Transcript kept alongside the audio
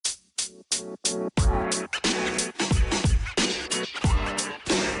Hey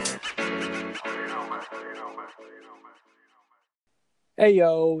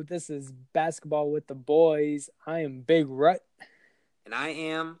yo, this is Basketball with the Boys. I am Big Rut. And I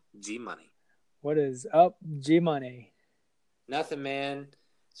am G Money. What is up, G Money? Nothing, man.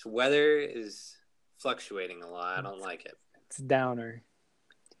 This weather is fluctuating a lot. I don't like it. It's downer.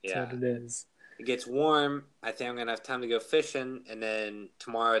 That's Yeah. what it is. It gets warm. I think I'm going to have time to go fishing. And then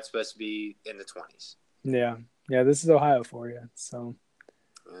tomorrow it's supposed to be in the 20s. Yeah. This is Ohio for you. So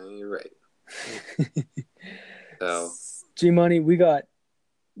You're right. So G Money, we got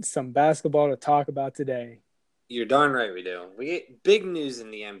some basketball to talk about today. You're darn right we do. We get big news in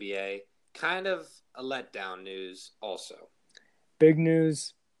the NBA. Kind of a letdown news also. Big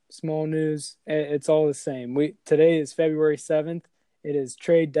news, small news, it's all the same. Today is February 7th. It is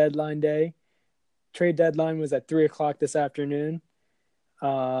trade deadline day. Trade deadline was at 3:00 this afternoon.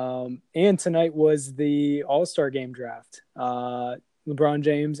 And tonight was the All-Star Game draft. LeBron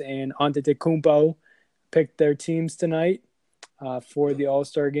James and Antetokounmpo picked their teams tonight for the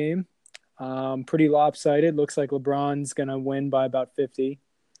All-Star Game. Pretty lopsided. Looks like LeBron's going to win by about 50.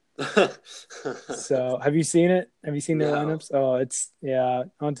 So have you seen it? Have you seen their lineups? Oh,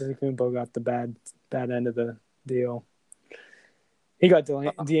 Antetokounmpo got the bad end of the deal. He got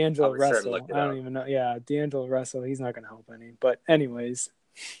D'Angelo Russell. I don't even know. Yeah, D'Angelo Russell. He's not going to help any. But anyways,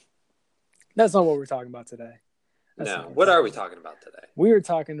 that's not what we're talking about today. What are we talking about today? We are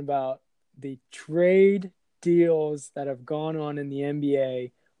talking about the trade deals that have gone on in the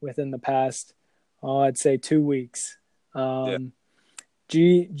NBA within the past, I'd say 2 weeks.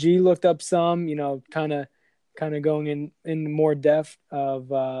 G looked up some, kind of going in more depth of,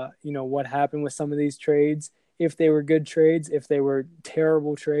 what happened with some of these trades. If they were good trades, if they were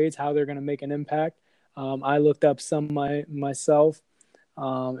terrible trades, how they're going to make an impact. I looked up some myself,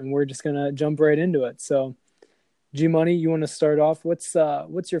 and we're just going to jump right into it. So, G Money, you want to start off? What's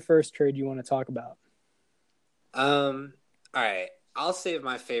your first trade you want to talk about? All right. I'll save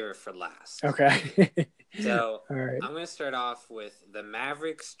my favorite for last. Okay. So all right. I'm going to start off with the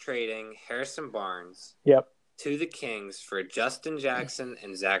Mavericks trading Harrison Barnes to the Kings for Justin Jackson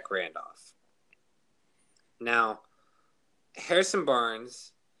and Zach Randolph. Now, Harrison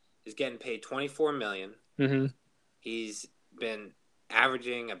Barnes is getting paid $24 million. Mm-hmm. He's been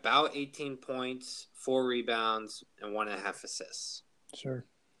averaging about 18 points, 4 rebounds, and 1.5 assists. Sure.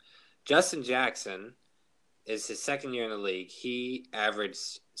 Justin Jackson is his second year in the league. He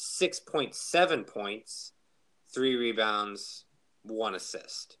averaged 6.7 points, 3 rebounds, 1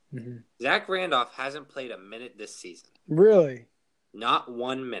 assist. Mm-hmm. Zach Randolph hasn't played a minute this season. Really? Not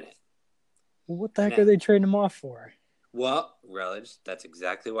 1 minute. Well, what the heck are they trading him off for? Well, Relish, that's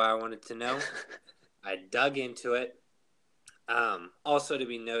exactly what I wanted to know. I dug into it. Also to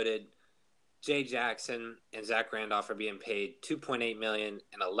be noted, Jay Jackson and Zach Randolph are being paid $2.8 million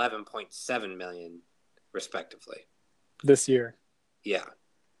and $11.7 million, respectively. This year. Yeah.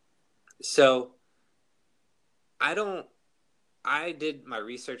 So I did my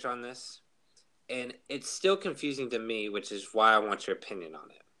research on this, and it's still confusing to me, which is why I want your opinion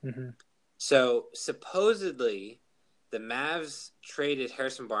on it. Mm-hmm. So supposedly the Mavs traded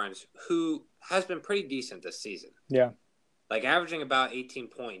Harrison Barnes, who has been pretty decent this season. Yeah. Like averaging about 18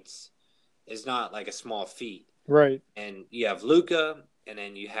 points is not like a small feat. Right. And you have Luka, and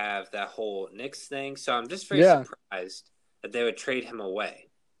then you have that whole Knicks thing. So I'm just very surprised that they would trade him away.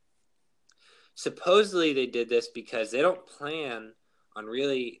 Supposedly they did this because they don't plan on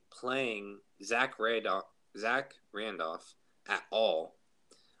really playing Zach Randolph at all,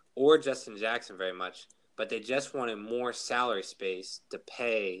 or Justin Jackson very much, but they just wanted more salary space to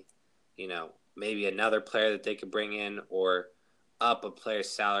pay, maybe another player that they could bring in or up a player's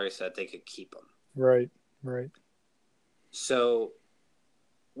salary so that they could keep him. Right. So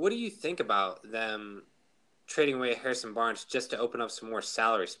what do you think about them trading away Harrison Barnes just to open up some more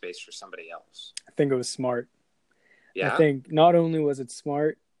salary space for somebody else? I think it was smart. Yeah. I think not only was it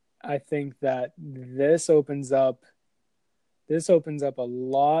smart, I think that this opens up a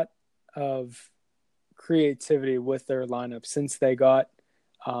lot of creativity with their lineup since they got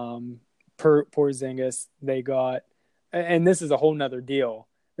Porzingis. They got, and this is a whole nother deal.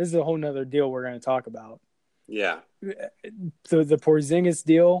 This is a whole nother deal we're going to talk about. Yeah. So the Porzingis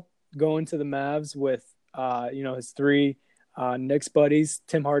deal going to the Mavs with his 3 Knicks buddies,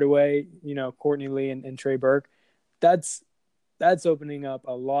 Tim Hardaway, Courtney Lee and Trey Burke. That's opening up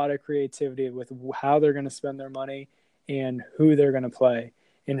a lot of creativity with how they're going to spend their money and who they're going to play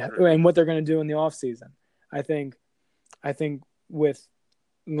and what they're going to do in the offseason. I think with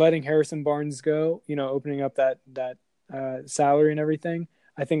letting Harrison Barnes go, opening up that salary and everything,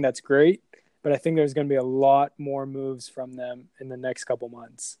 I think that's great. but I think there's going to be a lot more moves from them in the next couple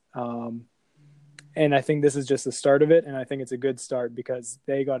months. And I think this is just the start of it, and I think it's a good start because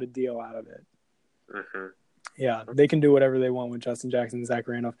they got a deal out of it. Mm-hmm. Yeah, they can do whatever they want with Justin Jackson and Zach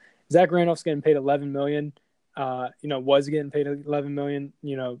Randolph. Zach Randolph's getting paid $11 million. Was getting paid $11 million.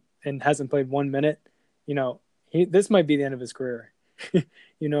 And hasn't played 1 minute. This might be the end of his career.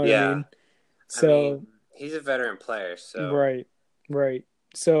 You know what I Yeah. mean? So he's a veteran player, so right.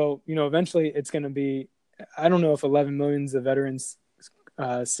 So eventually it's going to be. I don't know if 11 million is the veterans'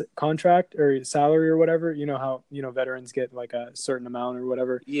 contract or salary or whatever. You know how veterans get like a certain amount or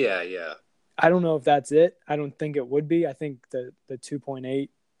whatever. Yeah. I don't know if that's it. I don't think it would be. I think the 2.8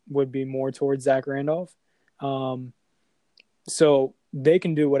 would be more towards Zach Randolph. So they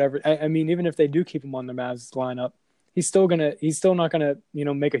can do whatever. I mean, even if they do keep him on the Mavs lineup, he's still not gonna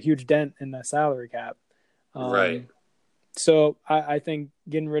make a huge dent in the salary cap. Right. So I think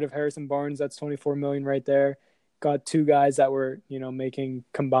getting rid of Harrison Barnes, that's 24 million right there. Got two guys that were making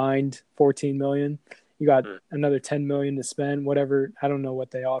combined 14 million. You got another 10 million to spend. Whatever, I don't know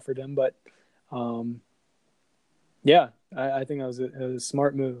what they offered him, but yeah, I think it was a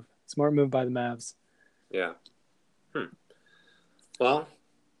smart move. Smart move by the Mavs. Yeah. Well,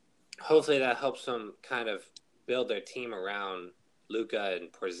 hopefully that helps them kind of build their team around Luka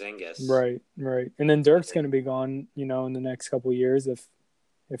and Porzingis. Right. And then Dirk's going to be gone, in the next couple of years if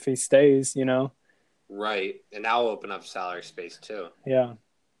he stays, Right. And that'll open up salary space too. Yeah.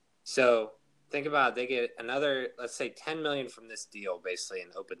 So think about it. They get another, let's say, 10 million from this deal, basically in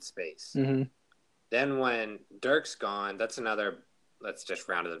open space. Mm-hmm. Then when Dirk's gone, that's another, let's just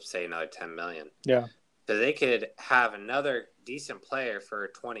round it up, say another 10 million. Yeah. So they could have another decent player for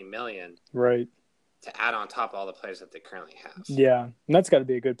 20 million. Right. To add on top of all the players that they currently have. Yeah. And that's got to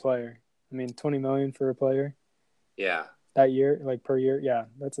be a good player. I mean, 20 million for a player. Yeah. That year, like per year. Yeah,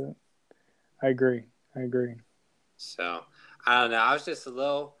 that's it. I agree. So, I don't know. I was just a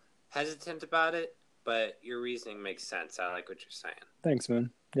little hesitant about it, but your reasoning makes sense. I like what you're saying. Thanks, man.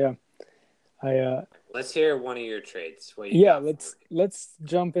 Yeah. Let's hear one of your trades. Let's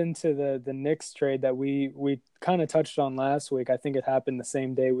jump into the Knicks trade that we kind of touched on last week. I think it happened the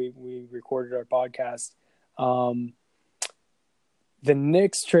same day we recorded our podcast. The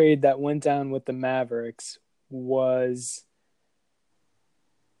Knicks trade that went down with the Mavericks was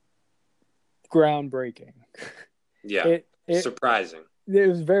groundbreaking. Yeah, surprising. It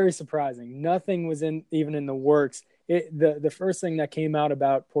was very surprising. Nothing was even in the works. The first thing that came out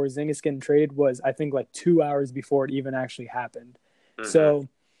about Porzingis getting traded was, I think, like 2 hours before it even actually happened. Mm-hmm. So,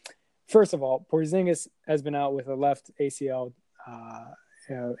 first of all, Porzingis has been out with a left ACL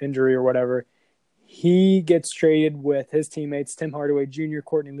injury or whatever. He gets traded with his teammates, Tim Hardaway Jr.,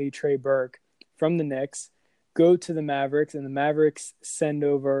 Courtney Lee, Trey Burke, from the Knicks, go to the Mavericks, and the Mavericks send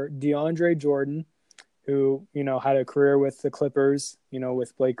over DeAndre Jordan, who, had a career with the Clippers,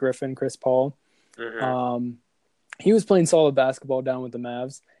 with Blake Griffin, Chris Paul. Mm-hmm. He was playing solid basketball down with the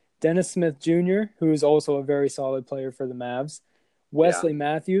Mavs. Dennis Smith Jr., who is also a very solid player for the Mavs. Wesley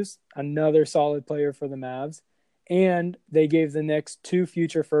Matthews, another solid player for the Mavs. And they gave the Knicks 2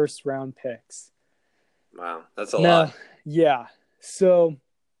 future first-round picks. Wow, that's a lot. Yeah. So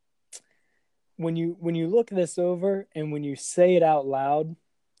when you look this over and when you say it out loud,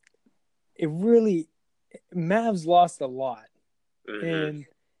 Mavs lost a lot. Mm-hmm.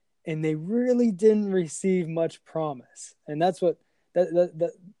 And they really didn't receive much promise. And that's what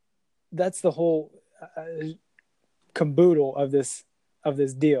that's the whole caboodle of this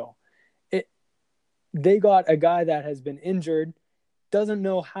deal. They got a guy that has been injured, doesn't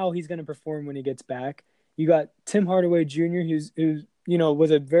know how he's going to perform when he gets back. You got Tim Hardaway Jr., who's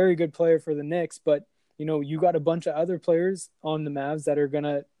was a very good player for the Knicks, but you got a bunch of other players on the Mavs that are going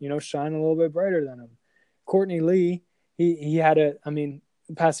to shine a little bit brighter than him. Courtney Lee, he had the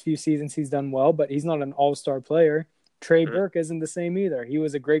past few seasons he's done well, but he's not an all-star player. Trey Burke isn't the same either. He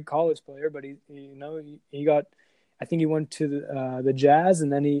was a great college player, but he got, I think he went to the Jazz,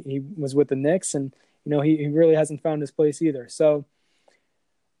 and then he was with the Knicks, and he really hasn't found his place either. So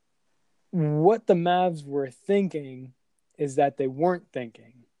what the Mavs were thinking is that they weren't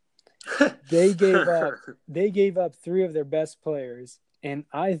thinking. They gave up 3 of their best players, and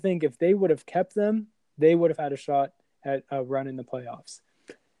I think if they would have kept them, they would have had a shot at a run in the playoffs.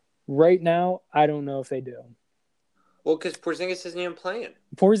 Right now, I don't know if they do. Well, because Porzingis isn't even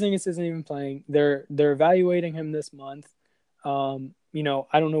playing. They're evaluating him this month. I don't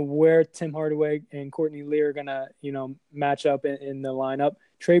know where Tim Hardaway and Courtney Lee are gonna, match up in the lineup.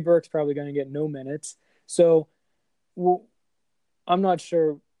 Trey Burke's probably gonna get no minutes. So, I'm not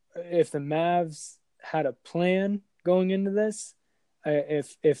sure if the Mavs had a plan going into this.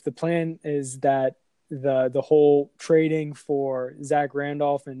 if the plan is that the whole trading for Zach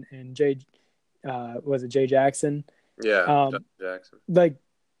Randolph and Jay was it Jay Jackson? Yeah, Um, Justin Jackson. like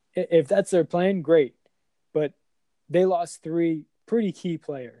if that's their plan, great. But they lost three pretty key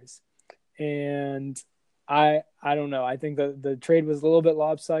players, and I don't know. I think the trade was a little bit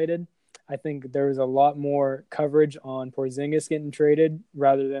lopsided. I think there was a lot more coverage on Porzingis getting traded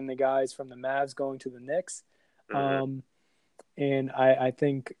rather than the guys from the Mavs going to the Knicks. Mm-hmm. And I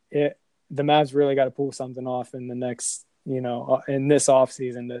think the Mavs really got to pull something off in the next, in this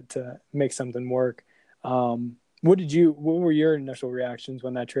offseason to make something work. What were your initial reactions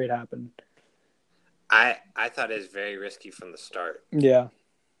when that trade happened? I thought it was very risky from the start. Yeah.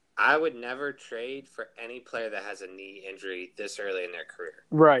 I would never trade for any player that has a knee injury this early in their career.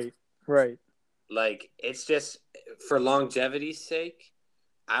 Right. Right. Like, it's just for longevity's sake,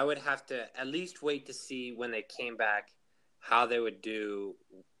 I would have to at least wait to see when they came back how they would do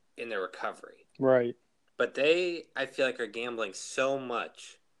in their recovery. Right. But I feel like, are gambling so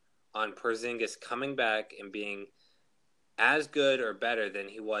much on Porzingis coming back and being as good or better than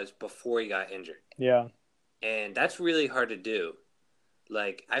he was before he got injured. Yeah. And that's really hard to do.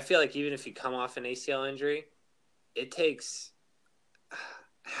 Like, I feel like even if you come off an ACL injury, it takes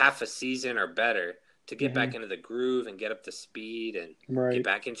half a season or better to get back into the groove and get up to speed and get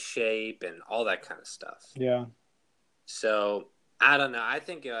back in shape and all that kind of stuff. Yeah. So, I don't know. I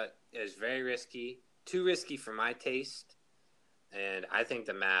think it was very risky, too risky for my taste. And I think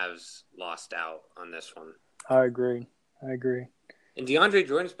the Mavs lost out on this one. I agree. And DeAndre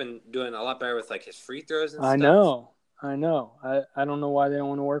Jordan's been doing a lot better with like his free throws and stuff. I know. I don't know why they don't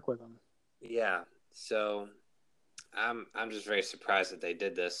want to work with him. Yeah. So I'm just very surprised that they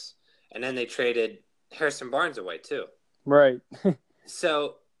did this. And then they traded Harrison Barnes away too. Right.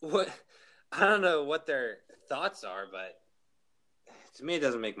 So I don't know what their thoughts are, but to me it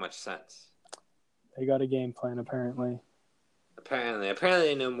doesn't make much sense. They got a game plan apparently. Apparently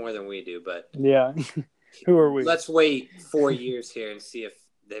they know more than we do, but yeah. Who are we? Let's wait 4 years here and see if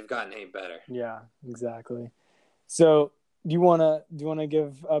they've gotten any better. Yeah, exactly. So, do you wanna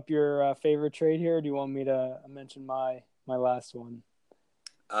give up your favorite trade here? Or do you want me to mention my last one?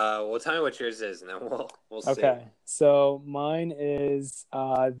 Well, tell me what yours is, and then we'll see. Okay, so mine is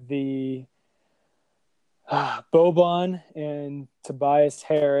the Boban and Tobias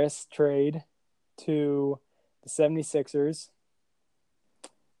Harris trade to the 76ers.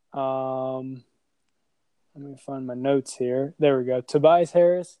 Let me find my notes here. There we go. Tobias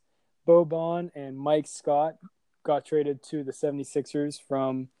Harris, Boban, and Mike Scott got traded to the 76ers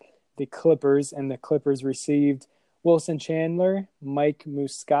from the Clippers, and the Clippers received Wilson Chandler, Mike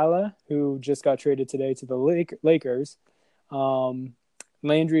Muscala, who just got traded today to the Lakers, Landry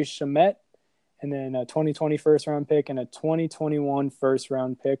Shamet, and then a 2020 first-round pick and a 2021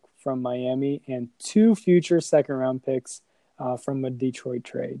 first-round pick from Miami, and 2 future second-round picks from a Detroit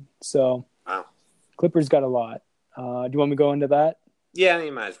trade. So, wow. Clippers got a lot. Do you want me to go into that? Yeah,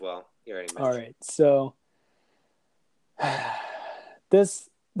 you might as well. You already mentioned. All right. So this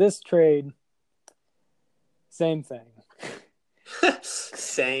trade, same thing.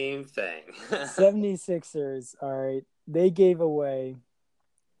 Same thing. 76ers, all right. They gave away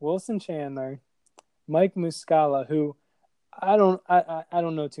Wilson Chandler, Mike Muscala, who I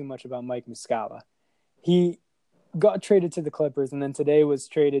don't know too much about Mike Muscala. He got traded to the Clippers, and then today was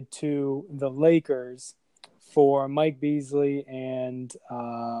traded to the Lakers for Mike Beasley and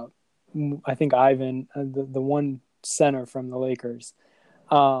I think Ivan, the one center from the Lakers.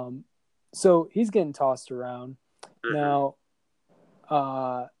 So he's getting tossed around. Mm-hmm.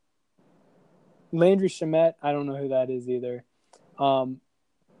 Now, Landry Shamet, I don't know who that is either.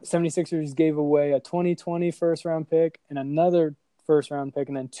 76ers gave away a 2020 first-round pick and another first-round pick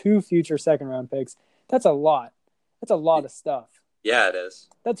and then 2 future second-round picks. That's a lot. That's a lot of stuff. Yeah, it is.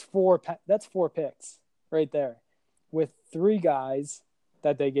 That's 4 picks right there with 3 guys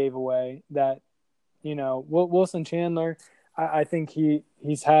that they gave away that, Wilson Chandler, I think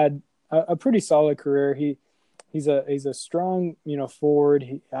he's had a pretty solid career. He's a strong, forward.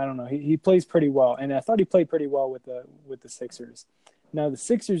 He plays pretty well. And I thought he played pretty well with the Sixers. Now the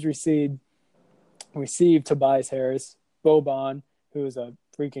Sixers received Tobias Harris, Boban, who is a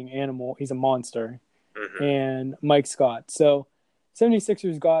freaking animal. He's a monster. Mm-hmm. And Mike Scott. So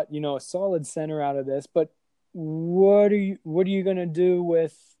 76ers got, a solid center out of this, but what are you going to do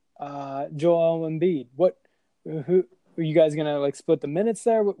with Joel Embiid? Who are you guys going to split the minutes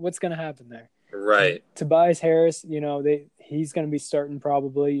there? What's going to happen there? Right. Tobias Harris, he's going to be starting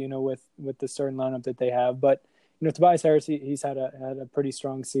probably, with the starting lineup that they have, but Tobias Harris, he's had a pretty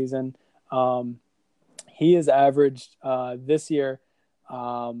strong season. He has averaged this year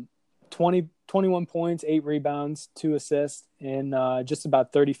Um, 21 points, 8 rebounds, 2 assists in just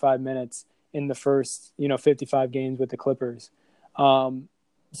about 35 minutes in the first 55 games with the Clippers.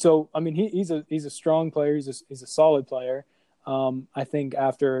 So I mean he's a strong player. He's a solid player. I think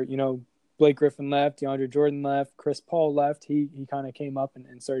after Blake Griffin left, DeAndre Jordan left, Chris Paul left, he kind of came up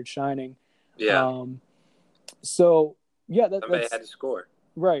and started shining. Yeah. So yeah, Somebody that's had to score.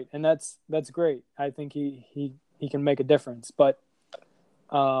 right, and that's great. I think he can make a difference, but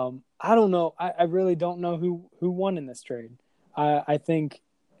I don't know. I really don't know who won in this trade. I think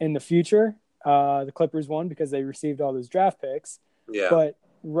in the future, the Clippers won because they received all those draft picks. Yeah. But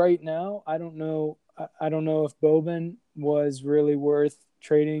right now, I don't know. I don't know if Boban was really worth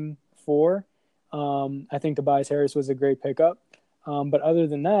trading for. I think Tobias Harris was a great pickup. But other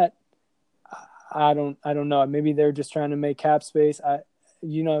than that, I don't know. Maybe they're just trying to make cap space.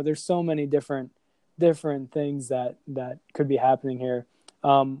 There's so many different things that could be happening here.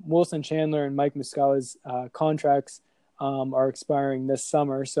 Wilson Chandler and Mike Muscala's contracts are expiring this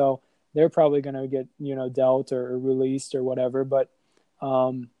summer, so they're probably going to get dealt or released or whatever. But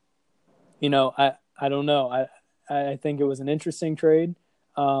I don't know. I think it was an interesting trade,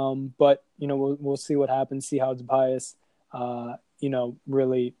 but we'll see what happens. See how Tobias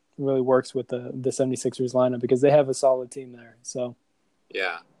really works with the 76ers lineup because they have a solid team there. So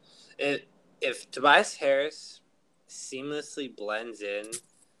yeah, if Tobias Harris seamlessly blends in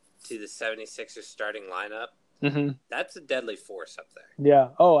to the 76ers starting lineup, that's a deadly force up there. Yeah.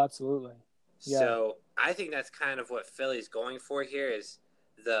 Oh, absolutely. Yeah. So I think that's kind of what Philly's going for here is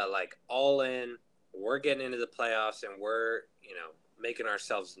the all in, we're getting into the playoffs and we're, making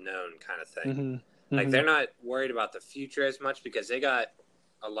ourselves known kind of thing. They're not worried about the future as much because they got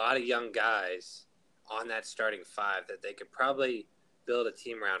a lot of young guys on that starting five that they could probably build a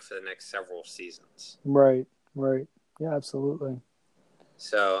team around for the next several seasons. Right. Yeah, absolutely.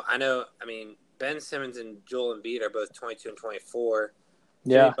 So Ben Simmons and Joel Embiid are both 22 and 24.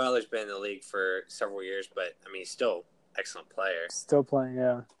 Yeah. Jimmy Butler's been in the league for several years, but he's still an excellent player. Still playing,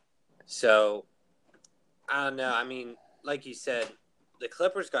 yeah. So I don't know. Like you said, the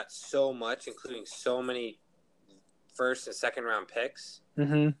Clippers got so much, including so many first and second round picks.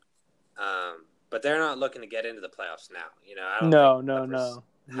 But they're not looking to get into the playoffs now. I don't think Clippers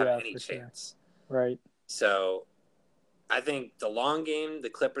have any chance. Sure. Right. So I think the long game, the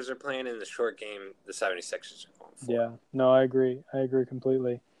Clippers are playing, and the short game, the 76ers are going for. Yeah. No, I agree. I agree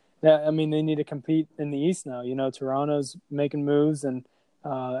completely. Yeah, they need to compete in the East now. Toronto's making moves, and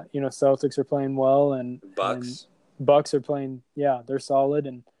Celtics are playing well, and Bucks are playing. Yeah, they're solid,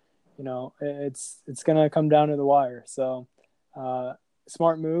 and it's gonna come down to the wire. So,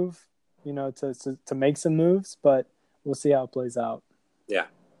 smart move, to make some moves, but we'll see how it plays out. Yeah,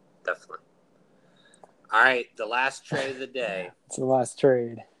 definitely. All right, the last trade of the day. It's the last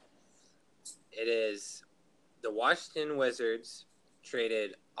trade. It is the Washington Wizards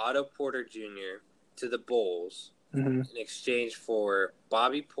traded Otto Porter Jr. to the Bulls in exchange for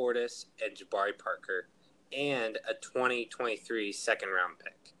Bobby Portis and Jabari Parker and a 2023 second-round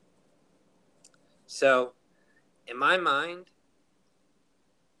pick. So, in my mind,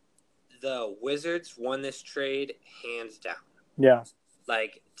 the Wizards won this trade hands down. Yeah.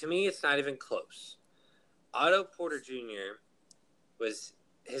 To me, it's not even close. Otto Porter Jr.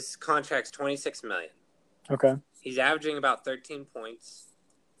 his contract's $26 million. Okay. He's averaging about 13 points,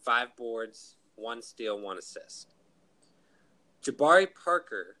 5 boards, 1 steal, 1 assist. Jabari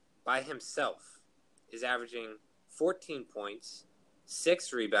Parker, by himself, is averaging 14 points,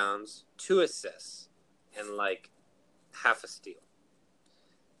 6 rebounds, 2 assists, and half a steal.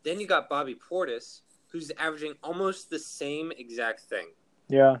 Then you got Bobby Portis, who's averaging almost the same exact thing.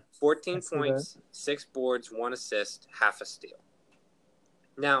 Yeah. 14 points, 6 boards, 1 assist, half a steal.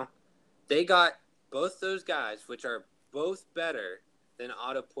 Now, they got both those guys, which are both better than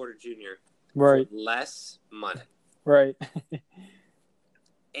Otto Porter Jr., right, for less money. Right.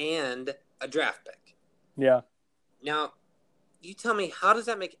 And a draft pick. Yeah. Now, you tell me, how does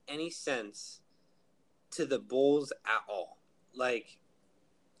that make any sense to the Bulls at all? I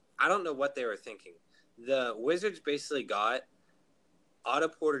don't know what they were thinking. The Wizards basically got Otto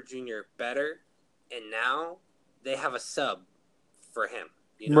Porter Jr. better, and now they have a sub for him.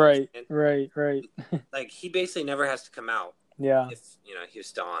 Right. He basically never has to come out. Yeah. If he was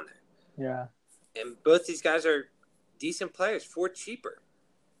still on there. Yeah. And both these guys are decent players for cheaper.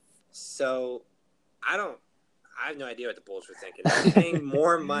 So I have no idea what the Bulls were thinking. They're paying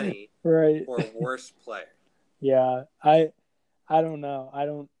more money right. for a worse player. Yeah. I don't know. I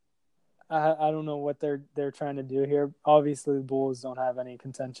don't know what they're trying to do here. Obviously, the Bulls don't have any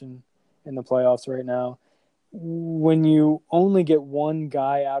contention in the playoffs right now. when you only get one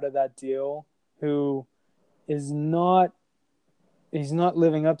guy out of that deal who is not he's not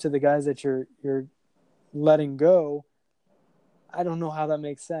living up to the guys that you're letting go, I don't know how that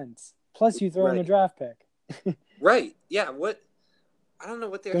makes sense. Plus, you throw in a Right. draft pick. Right. Yeah. What? I don't know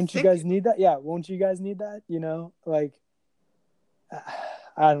what they're Don't you thinking. guys need that? Yeah, won't you guys need that? You know, like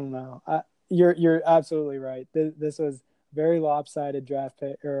I don't know. You're absolutely right. This was very lopsided draft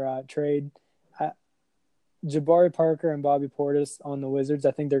pick or trade. Jabari Parker and Bobby Portis on the Wizards, I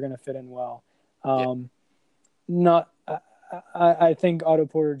think they're going to fit in well. Yeah. Not, I think Otto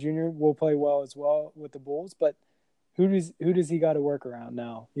Porter Jr. will play well as well with the Bulls, but who does he got to work around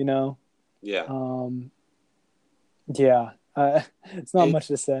now? You know, Yeah. yeah, it's not much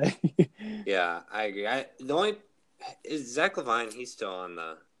to say. Yeah, I agree. The only is Zach LaVine. He's still on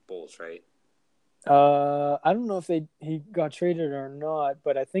the Bulls, right? I don't know if he got traded or not,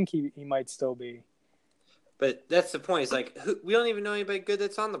 but I think he might still be. But that's the point. It's like we don't even know anybody good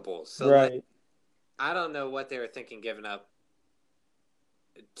that's on the Bulls. So Right. like, I don't know what they were thinking, giving up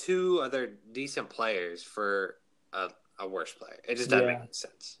two other decent players for a worse player. It just doesn't make any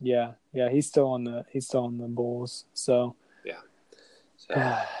sense. Yeah. He's still on the Bulls. So yeah. So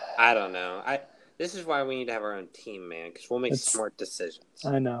I don't know. This is why we need to have our own team, man, because we'll make smart decisions.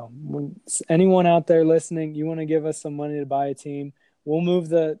 I know. When anyone out there listening, you want to give us some money to buy a team? We'll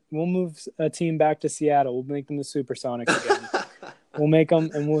move a team back to Seattle. We'll make them the Supersonics again. We'll make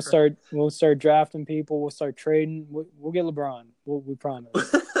them, and we'll start drafting people. We'll start trading. We'll get LeBron. We promise.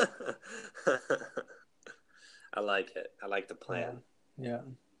 I like it. I like the plan. Yeah.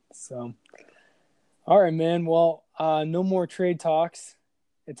 So, all right, man. Well, no more trade talks.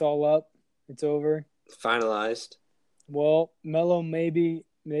 It's all up. It's over. Finalized. Well, Melo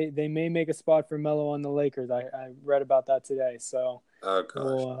they may make a spot for Melo on the Lakers. I read about that today. So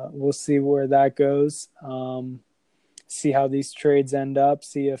we'll see where that goes. See how these trades end up.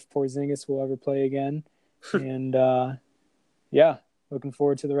 See if Porzingis will ever play again. And looking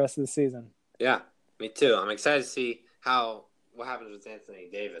forward to the rest of the season. Yeah, me too. I'm excited to see what happens with Anthony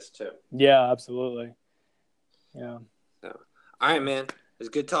Davis too. Yeah, absolutely. Yeah. So, all right, man. It was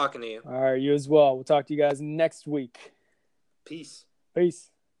good talking to you. All right, you as well. We'll talk to you guys next week. Peace.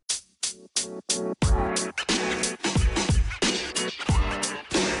 Peace.